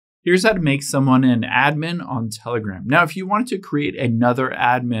Here's how to make someone an admin on Telegram. Now, if you wanted to create another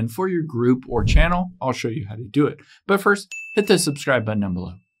admin for your group or channel, I'll show you how to do it. But first, hit the subscribe button down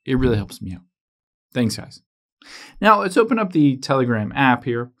below. It really helps me out. Thanks, guys. Now, let's open up the Telegram app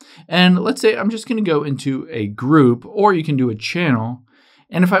here. And let's say I'm just going to go into a group, or you can do a channel.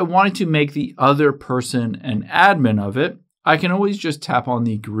 And if I wanted to make the other person an admin of it, I can always just tap on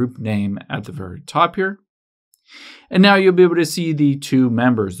the group name at the very top here. And now you'll be able to see the two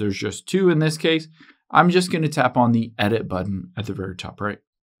members. There's just two in this case. I'm just going to tap on the edit button at the very top right.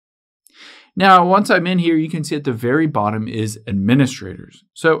 Now, once I'm in here, you can see at the very bottom is administrators.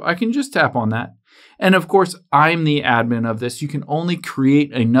 So I can just tap on that. And of course, I'm the admin of this. You can only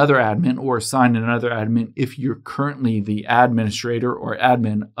create another admin or assign another admin if you're currently the administrator or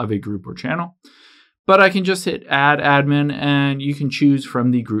admin of a group or channel. But I can just hit add admin and you can choose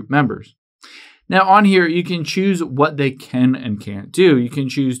from the group members. Now on here, you can choose what they can and can't do. You can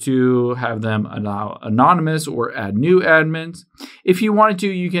choose to have them allow anonymous or add new admins. If you wanted to,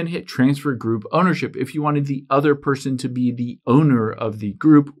 you can hit transfer group ownership. If you wanted the other person to be the owner of the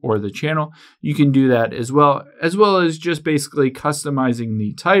group or the channel, you can do that as well as just basically customizing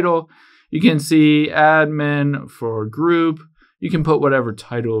the title. You can see admin for group. You can put whatever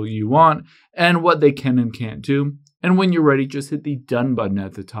title you want and what they can and can't do. And when you're ready, just hit the done button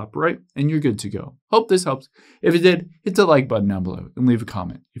at the top right and you're good to go. Hope this helps. If it did, hit the like button down below and leave a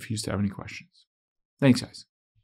comment if you used to have any questions. Thanks, guys.